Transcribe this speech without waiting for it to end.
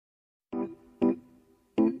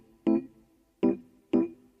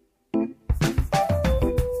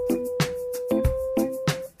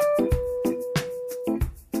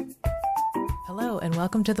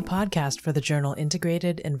Welcome to the podcast for the journal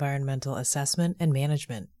Integrated Environmental Assessment and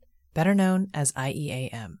Management, better known as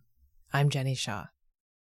IEAM. I'm Jenny Shaw.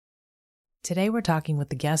 Today we're talking with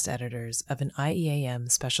the guest editors of an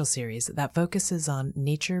IEAM special series that focuses on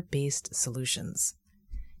nature-based solutions.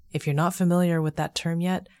 If you're not familiar with that term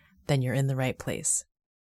yet, then you're in the right place.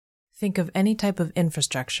 Think of any type of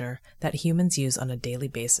infrastructure that humans use on a daily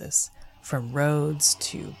basis, from roads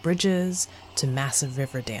to bridges to massive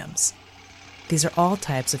river dams. These are all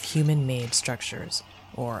types of human-made structures,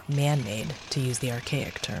 or man-made, to use the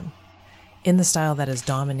archaic term, in the style that has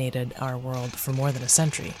dominated our world for more than a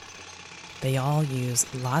century. They all use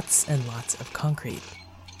lots and lots of concrete.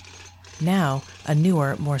 Now, a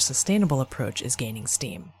newer, more sustainable approach is gaining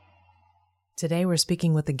steam. Today we're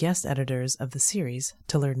speaking with the guest editors of the series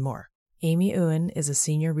to learn more. Amy Ewan is a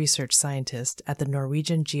senior research scientist at the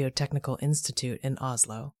Norwegian Geotechnical Institute in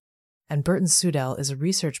Oslo, and Burton Suedel is a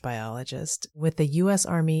research biologist with the U.S.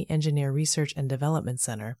 Army Engineer Research and Development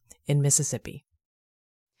Center in Mississippi.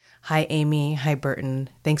 Hi, Amy. Hi, Burton.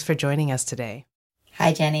 Thanks for joining us today.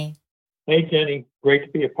 Hi, Jenny. Hey, Jenny. Great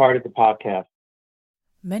to be a part of the podcast.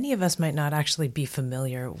 Many of us might not actually be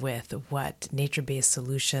familiar with what nature-based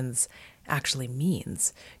solutions actually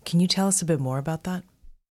means. Can you tell us a bit more about that?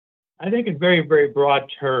 I think in very, very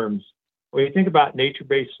broad terms, when you think about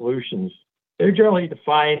nature-based solutions, they're generally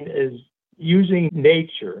defined as using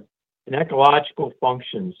nature and ecological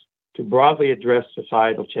functions to broadly address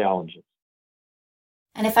societal challenges.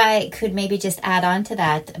 And if I could maybe just add on to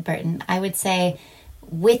that, Burton, I would say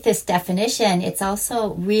with this definition, it's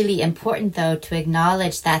also really important, though, to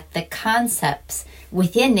acknowledge that the concepts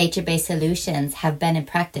within nature-based solutions have been in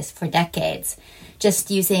practice for decades,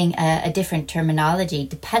 just using a different terminology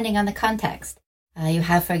depending on the context. You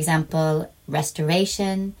have, for example,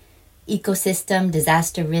 restoration, ecosystem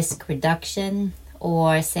disaster risk reduction,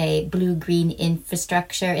 or say blue-green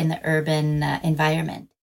infrastructure in the urban environment.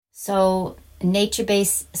 So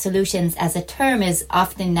nature-based solutions as a term is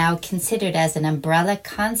often now considered as an umbrella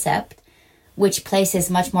concept, which places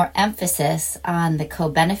much more emphasis on the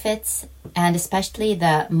co-benefits and especially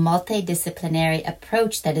the multidisciplinary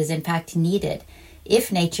approach that is in fact needed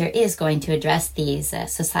if nature is going to address these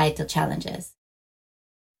societal challenges.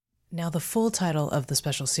 Now, the full title of the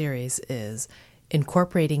special series is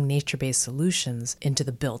Incorporating Nature-Based Solutions into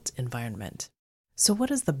the Built Environment. So what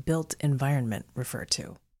does the built environment refer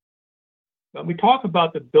to? When we talk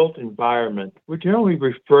about the built environment, we generally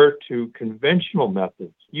refer to conventional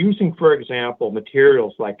methods, using, for example,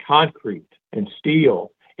 materials like concrete and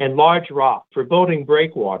steel and large rock for building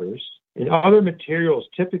breakwaters and other materials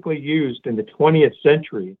typically used in the 20th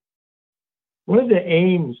century. One of the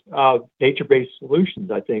aims of nature-based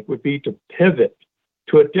solutions, I think, would be to pivot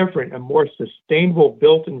to a different and more sustainable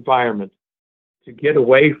built environment to get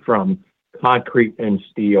away from concrete and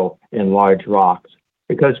steel and large rocks,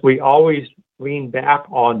 because we always lean back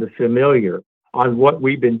on the familiar, on what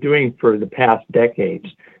we've been doing for the past decades,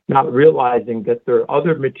 not realizing that there are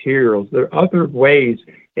other materials, there are other ways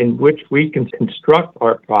in which we can construct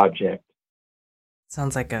our project.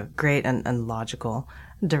 Sounds like a great and logical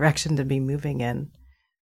direction to be moving in.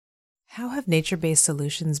 How have nature-based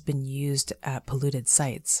solutions been used at polluted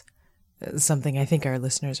sites? Something I think our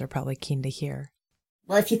listeners are probably keen to hear.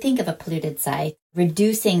 Well, if you think of a polluted site,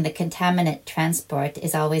 reducing the contaminant transport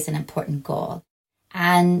is always an important goal.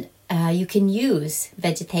 And you can use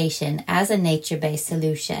vegetation as a nature-based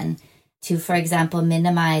solution to, for example,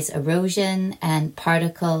 minimize erosion and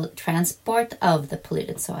particle transport of the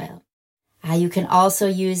polluted soil. You can also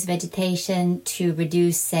use vegetation to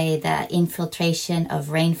reduce, say, the infiltration of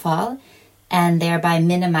rainfall and thereby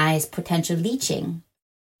minimize potential leaching.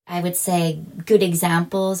 I would say good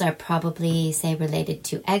examples are probably, say, related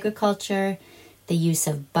to agriculture, the use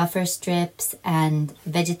of buffer strips and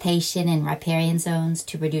vegetation in riparian zones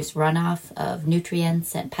to reduce runoff of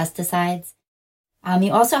nutrients and pesticides.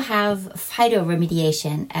 You also have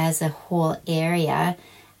phytoremediation as a whole area,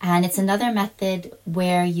 and it's another method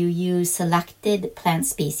where you use selected plant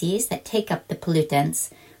species that take up the pollutants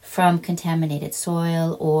from contaminated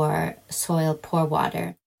soil or soil pore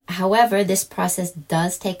water. However, this process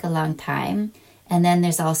does take a long time. And then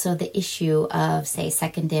there's also the issue of, say,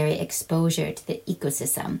 secondary exposure to the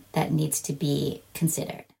ecosystem that needs to be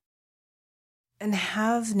considered. And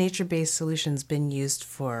have nature-based solutions been used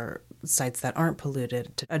for sites that aren't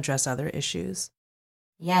polluted to address other issues?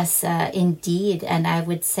 Yes, indeed. And I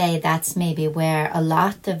would say that's maybe where a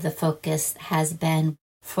lot of the focus has been.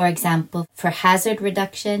 For example, for hazard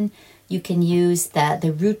reduction, you can use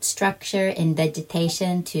the root structure in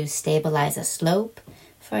vegetation to stabilize a slope,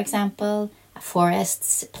 for example.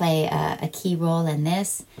 Forests play a key role in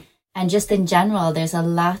this. And just in general, there's a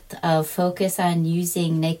lot of focus on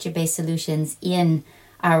using nature-based solutions in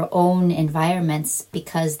our own environments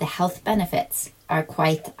because the health benefits are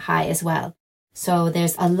quite high as well. So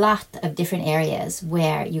there's a lot of different areas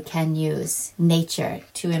where you can use nature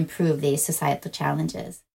to improve these societal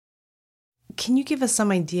challenges. Can you give us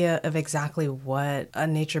some idea of exactly what a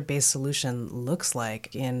nature-based solution looks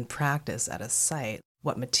like in practice at a site?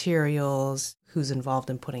 What materials, who's involved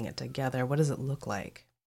in putting it together? What does it look like?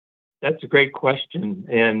 That's a great question.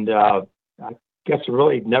 And I guess I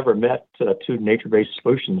really never met two nature-based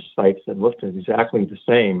solutions sites that looked exactly the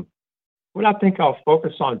same. What I think I'll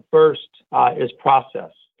focus on first is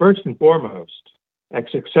process. First and foremost, a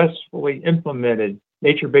successfully implemented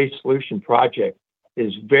nature-based solution project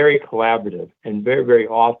is very collaborative and very, very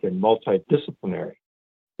often multidisciplinary.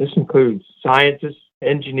 This includes scientists,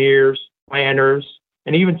 engineers, planners,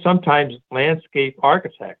 and even sometimes landscape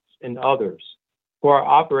architects and others who are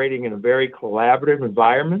operating in a very collaborative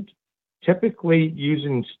environment, typically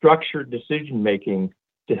using structured decision-making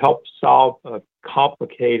to help solve a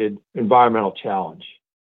complicated environmental challenge.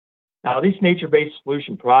 Now, these nature-based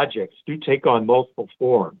solution projects do take on multiple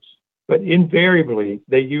forms, but invariably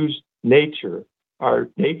they use nature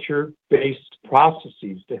nature-based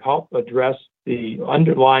processes to help address the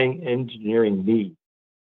underlying engineering need.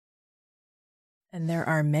 And there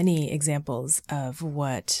are many examples of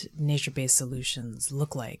what nature-based solutions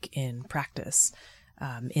look like in practice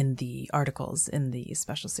in the articles in the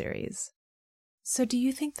special series. So do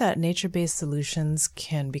you think that nature-based solutions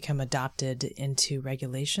can become adopted into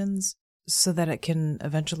regulations so that it can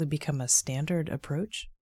eventually become a standard approach?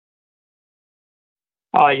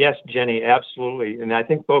 Yes, Jenny, absolutely. And I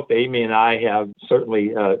think both Amy and I have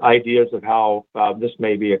certainly ideas of how this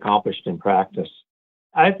may be accomplished in practice.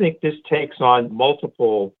 I think this takes on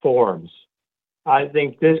multiple forms. I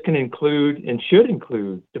think this can include and should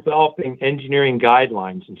include developing engineering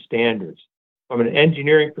guidelines and standards. From an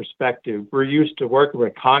engineering perspective, we're used to working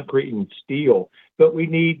with concrete and steel, but we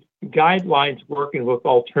need guidelines working with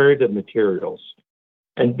alternative materials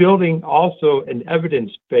and building also an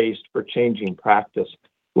evidence base for changing practice.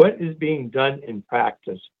 What is being done in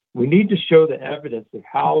practice? We need to show the evidence of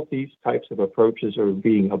how these types of approaches are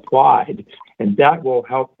being applied, and that will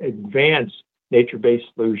help advance nature-based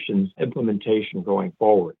solutions implementation going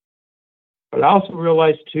forward. But I also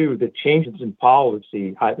realize, too, that changes in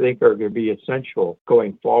policy, I think, are going to be essential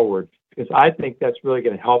going forward, because I think that's really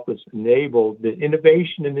going to help us enable the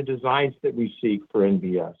innovation and the designs that we seek for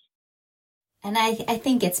NBS. And I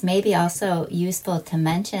think it's maybe also useful to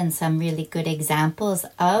mention some really good examples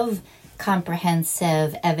of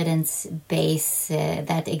comprehensive evidence base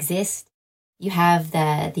that exist. You have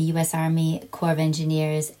the U.S. Army Corps of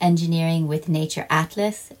Engineers Engineering with Nature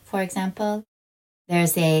Atlas, for example.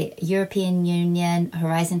 There's a European Union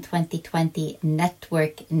Horizon 2020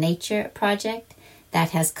 Network Nature project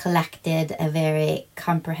that has collected a very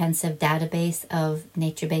comprehensive database of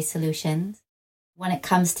nature-based solutions. When it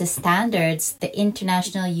comes to standards, the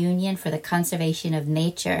International Union for the Conservation of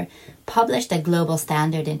Nature published a global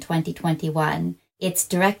standard in 2021. It's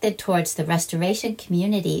directed towards the restoration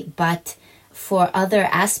community, but for other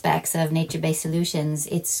aspects of nature-based solutions,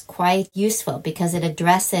 it's quite useful because it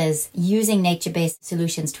addresses using nature-based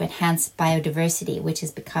solutions to enhance biodiversity, which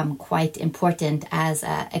has become quite important as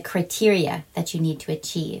a criteria that you need to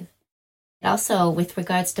achieve. Also, with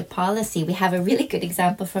regards to policy, we have a really good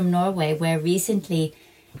example from Norway where recently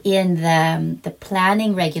in the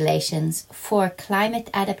planning regulations for climate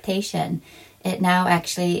adaptation, it now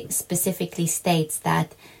actually specifically states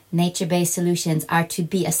that nature-based solutions are to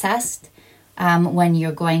be assessed when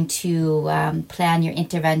you're going to plan your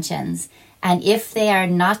interventions. And if they are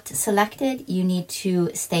not selected, you need to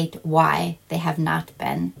state why they have not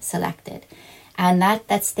been selected. And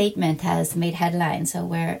that statement has made headlines, so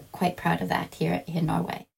we're quite proud of that here in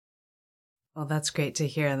Norway. Well, that's great to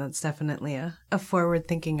hear. That's definitely a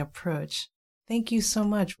forward-thinking approach. Thank you so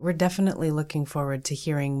much. We're definitely looking forward to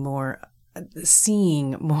hearing more,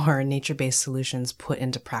 seeing more nature-based solutions put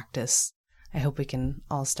into practice. I hope we can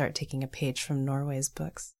all start taking a page from Norway's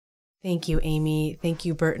books. Thank you, Amy. Thank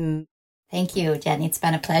you, Burton. Thank you, Jenny. It's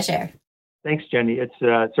been a pleasure. Thanks, Jenny. It's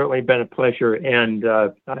certainly been a pleasure. And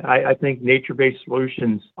I think nature-based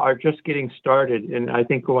solutions are just getting started. And I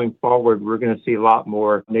think going forward, we're going to see a lot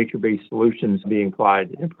more nature-based solutions being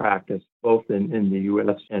applied in practice, both in the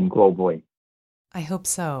U.S. and globally. I hope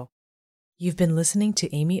so. You've been listening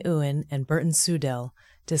to Amy Ewan and Burton Suedel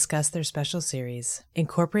discuss their special series,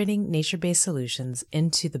 Incorporating Nature-Based Solutions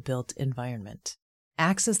into the Built Environment.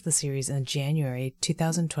 Access the series in January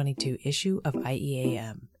 2022 issue of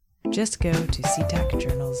IEAM. Just go to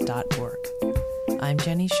ctacjournals.org. I'm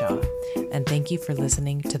Jenny Shaw, and thank you for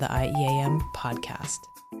listening to the IEAM Podcast.